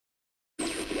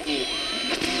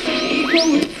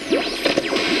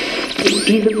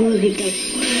Sentido música.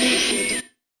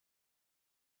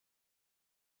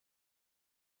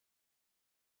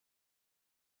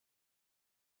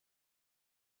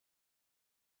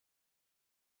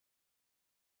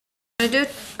 I'm going to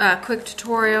do a quick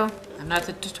tutorial. I'm not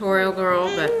the tutorial girl,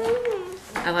 but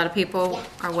a lot of people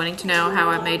are wanting to know how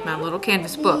I made my little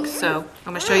canvas book. So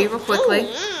I'm going to show you real quickly.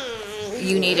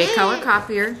 You need a color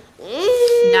copier,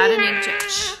 not an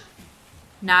inkjet.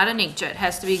 Not an inkjet. It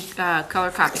has to be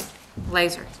color copied,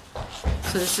 laser.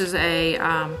 So this is a,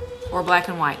 or black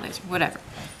and white laser, whatever.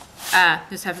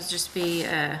 This happens to just be,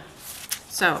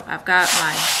 so I've got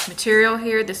my material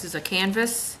here. This is a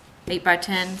canvas.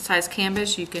 8x10 size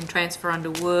canvas. You can transfer onto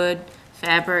wood,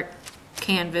 fabric,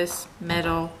 canvas,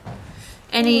 metal,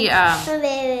 any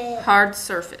hard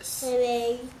surface.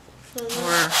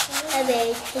 Or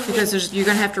because you're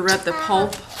going to have to rub the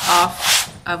pulp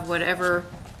off of whatever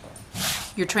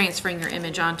you're transferring your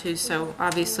image onto. So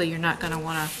obviously you're not going to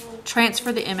want to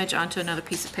transfer the image onto another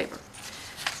piece of paper.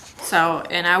 So,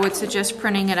 and I would suggest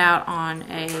printing it out on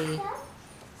a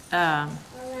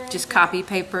just copy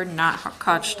paper, not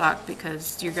cardstock,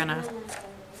 because you're gonna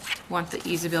want the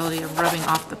easeability of rubbing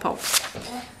off the pulp.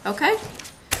 Okay,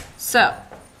 so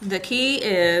the key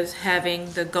is having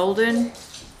the golden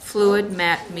fluid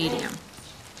matte medium.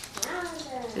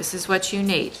 This is what you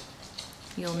need.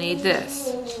 You'll need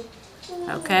this.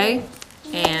 Okay,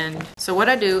 and so what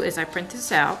I do is I print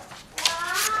this out,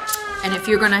 and if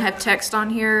you're gonna have text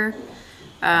on here,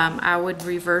 I would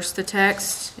reverse the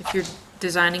text if you're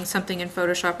designing something in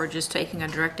Photoshop or just taking a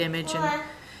direct image,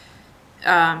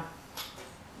 and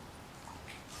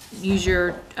use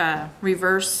your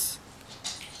reverse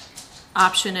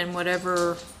option in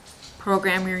whatever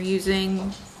program you're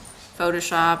using.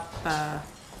 Photoshop,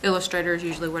 Illustrator is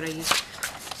usually what I use.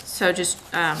 So just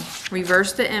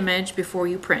reverse the image before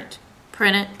you print.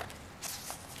 Print it.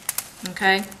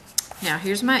 Okay, now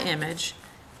here's my image.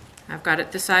 I've got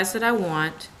it the size that I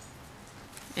want,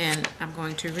 and I'm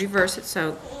going to reverse it.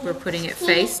 So we're putting it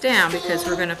face down because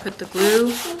we're going to put the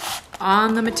glue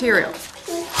on the material.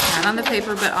 Not on the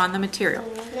paper, but on the material.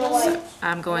 So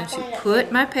I'm going to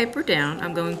put my paper down.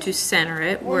 I'm going to center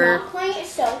it where,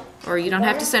 or you don't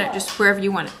have to center it, just wherever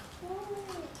you want it.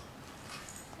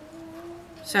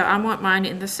 So I want mine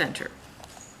in the center.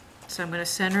 So I'm going to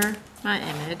center my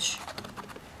image.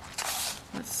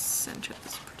 Let's center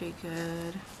this pretty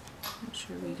good. Make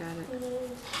sure we got it.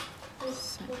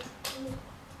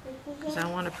 Because I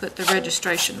want to put the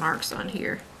registration marks on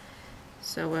here.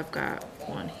 So I've got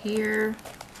one here,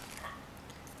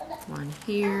 one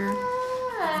here,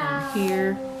 one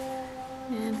here,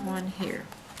 and one here.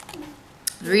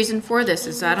 The reason for this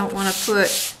is I don't want to put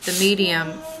the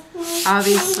medium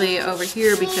obviously over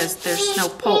here because there's no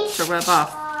pulp to rub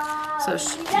off. So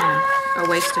it's, you know, a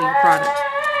waste of your product.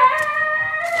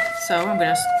 So I'm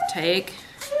going to take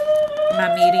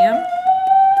my medium.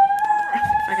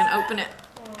 If I can open it.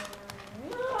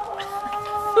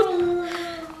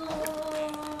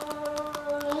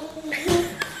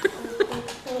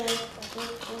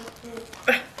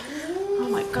 Oh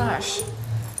my gosh.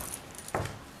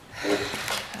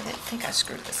 I didn't think I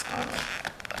screwed this on.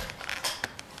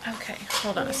 Okay,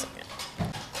 hold on a second.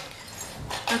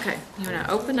 Okay, you want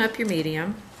to open up your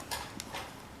medium.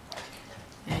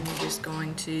 And you're just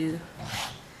going to,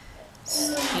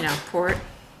 you know, pour it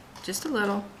just a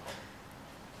little.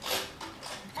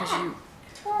 Because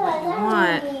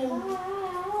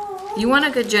you want a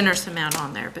good generous amount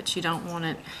on there, but you don't want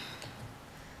it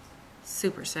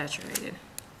super saturated.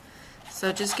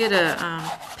 So just get a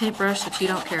paintbrush that you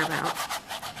don't care about.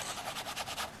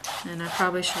 And I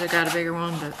probably should have got a bigger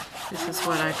one, but this is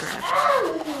what I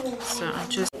grabbed. So I'm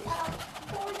just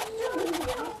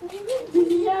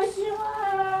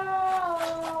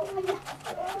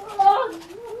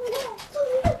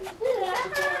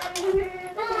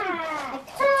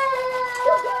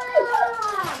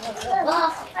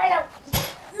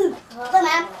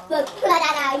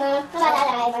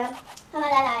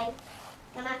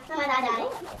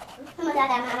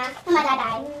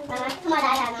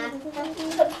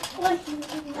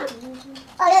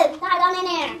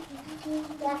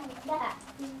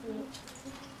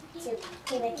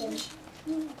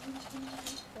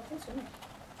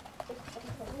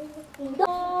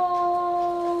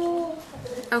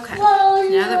okay,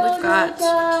 now that we've got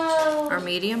our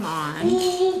medium on, I'm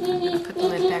going to put the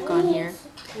lid back on here.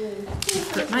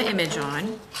 Put my image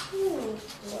on.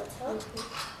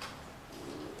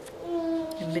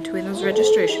 In between those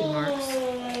registration marks.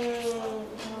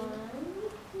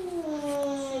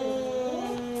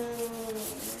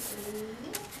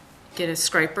 Get a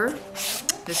scraper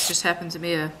This just happens to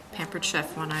be a Pampered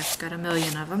Chef one. I've got a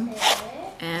million of them.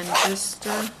 And just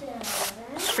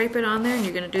scrape it on there, and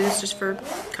you're going to do this just for a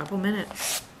couple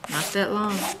minutes. Not that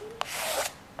long.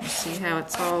 You see how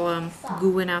it's all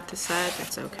gooing out the side?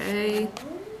 That's okay.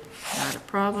 Not a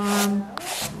problem.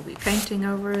 We'll be painting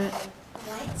over it.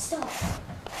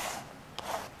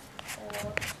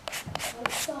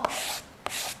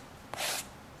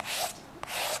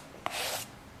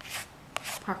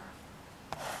 Parker.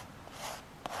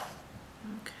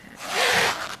 Okay.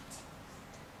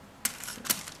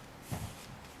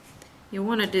 You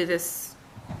want to do this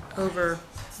over,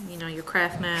 you know, your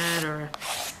craft mat or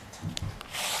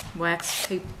wax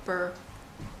paper.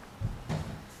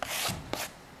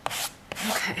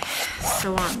 Okay,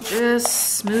 so I'm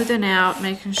just smoothing out,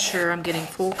 making sure I'm getting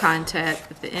full contact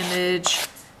with the image,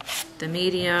 the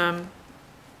medium,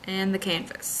 and the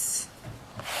canvas.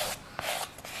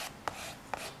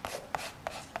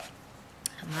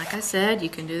 And like I said, you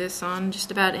can do this on just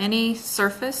about any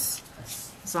surface,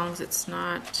 as long as it's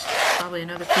not probably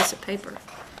another piece of paper.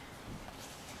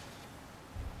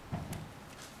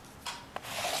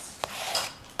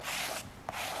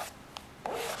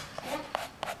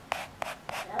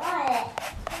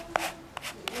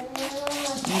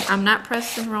 I'm not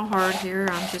pressing real hard here.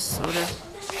 I'm just sort of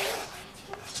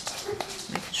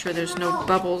making sure there's no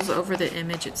bubbles over the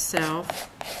image itself.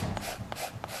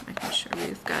 Making sure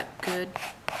we've got good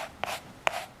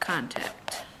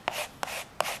contact.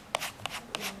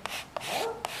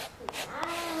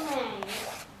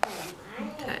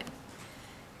 Okay.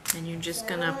 And you're just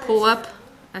going to pull up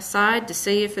a side to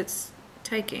see if it's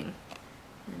taking.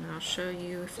 And I'll show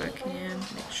you if I can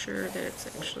make sure that it's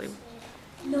actually...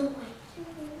 No.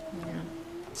 Yeah.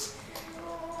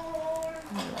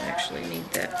 I don't actually need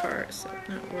that part, so I'm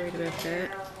not worried about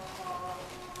that.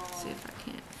 Let's see if I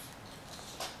can.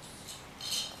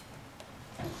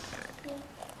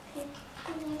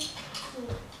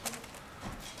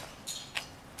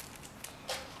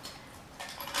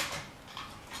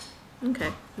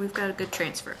 Okay, we've got a good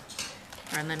transfer.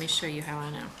 Alright, let me show you how I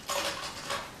know.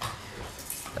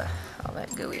 All that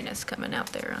gooiness coming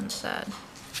out there on the side.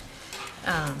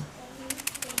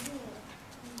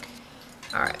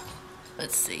 Alright,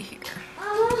 let's see here.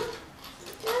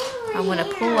 I'm going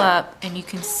to pull up and you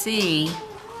can see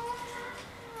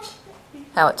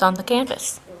how it's on the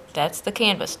canvas. That's the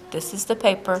canvas. This is the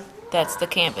paper. That's the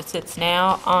canvas. It's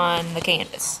now on the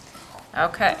canvas.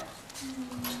 Okay.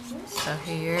 So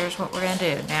here's what we're going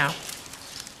to do. Now,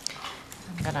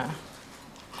 I'm going to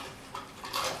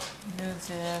move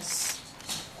this.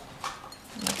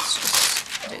 Let's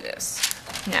just do this.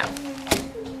 Now,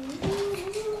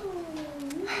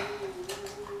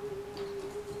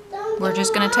 we're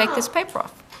just going to take this paper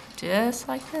off, just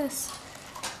like this.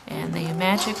 And the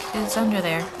magic is under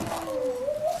there.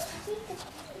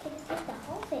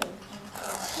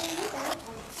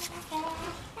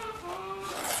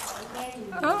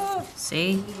 Oh,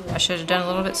 see, I should have done a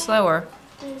little bit slower.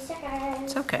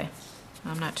 It's okay.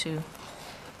 I'm not too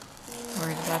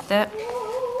worried about that.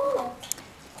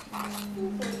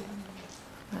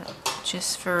 But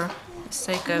just for the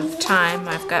sake of time,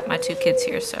 I've got my two kids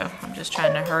here, so I'm just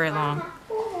trying to hurry along.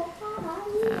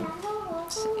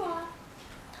 Let's see.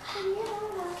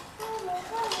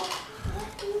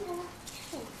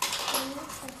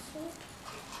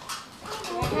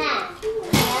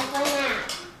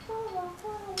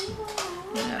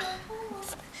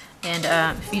 And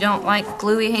if you don't like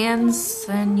gluey hands,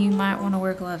 then you might want to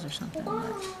wear gloves or something.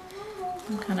 But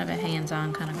I'm kind of a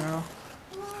hands-on kind of girl.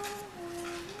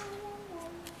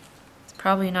 It's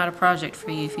probably not a project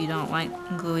for you if you don't like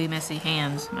gluey, messy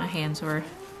hands. My hands were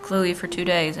gluey for 2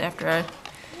 days after I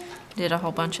did a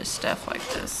whole bunch of stuff like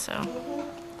this. So.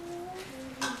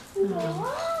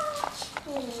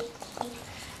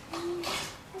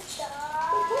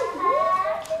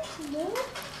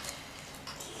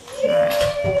 Alright,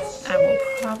 I will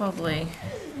probably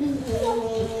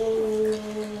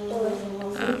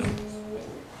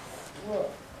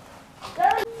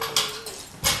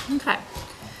okay,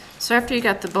 so after you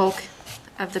got the bulk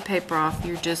of the paper off,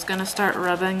 you're just going to start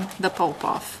rubbing the pulp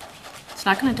off. It's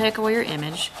not going to take away your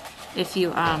image. If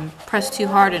you press too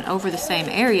hard and over the same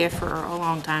area for a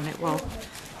long time, it will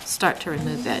start to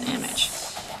remove that image.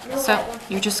 So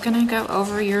you're just going to go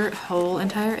over your whole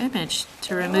entire image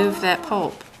to remove that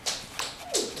pulp.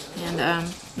 And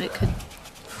it could,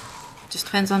 just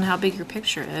depends on how big your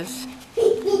picture is.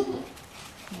 You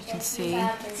can see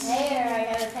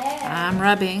I'm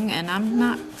rubbing and I'm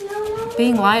not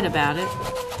being light about it.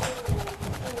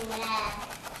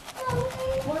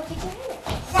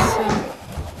 So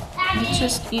you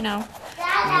just, you know,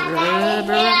 rub.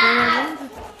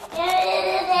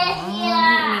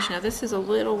 Now this is a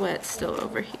little wet still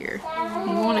over here.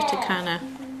 You want it to kind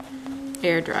of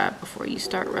air dry before you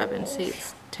start rubbing. See,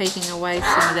 it's taking away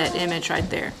some of that image right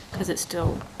there because it's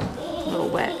still a little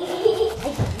wet.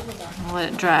 I'll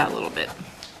let it dry a little bit.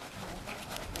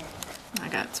 I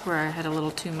got to where I had a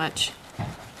little too much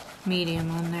medium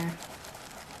on there.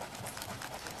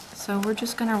 So we're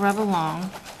just going to rub along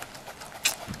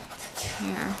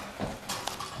here.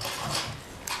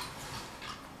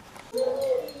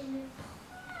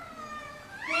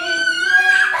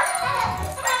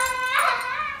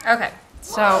 Okay,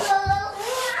 so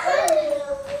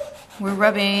we're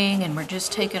rubbing and we're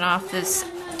just taking off this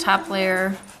top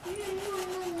layer.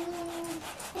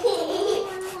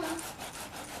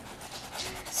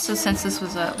 So since this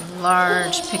was a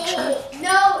large picture, it's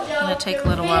going to take a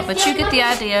little while, but you get the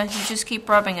idea. You just keep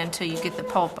rubbing until you get the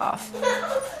pulp off.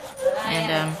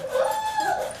 And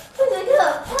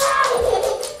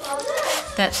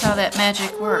that's how that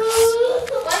magic works.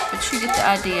 But you get the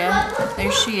idea.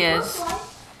 There she is.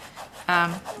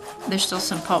 There's still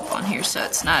some pulp on here, so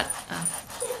it's not a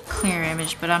clear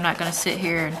image, but I'm not going to sit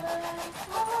here and do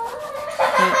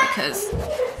it because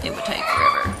it would take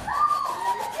forever.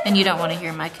 And you don't want to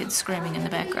hear my kids screaming in the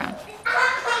background.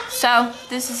 So,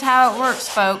 this is how it works,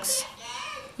 folks.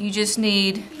 You just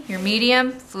need your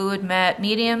medium, fluid matte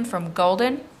medium from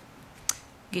Golden.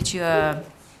 Get you a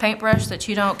paintbrush that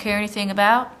you don't care anything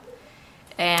about.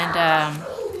 And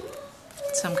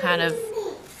some kind of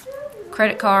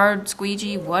credit card,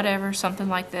 squeegee, whatever, something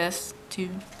like this to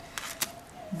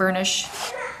burnish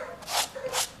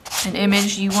an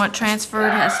image you want transferred.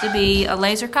 It has to be a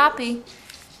laser copy.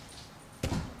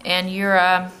 And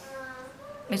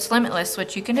it's limitless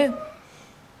what you can do.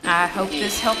 I hope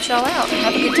this helps y'all out.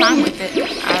 Have a good time with it.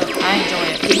 I enjoy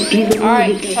it.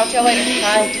 Alright, talk to y'all later.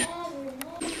 Bye.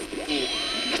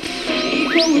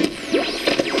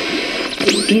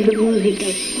 Diese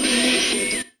Musiker.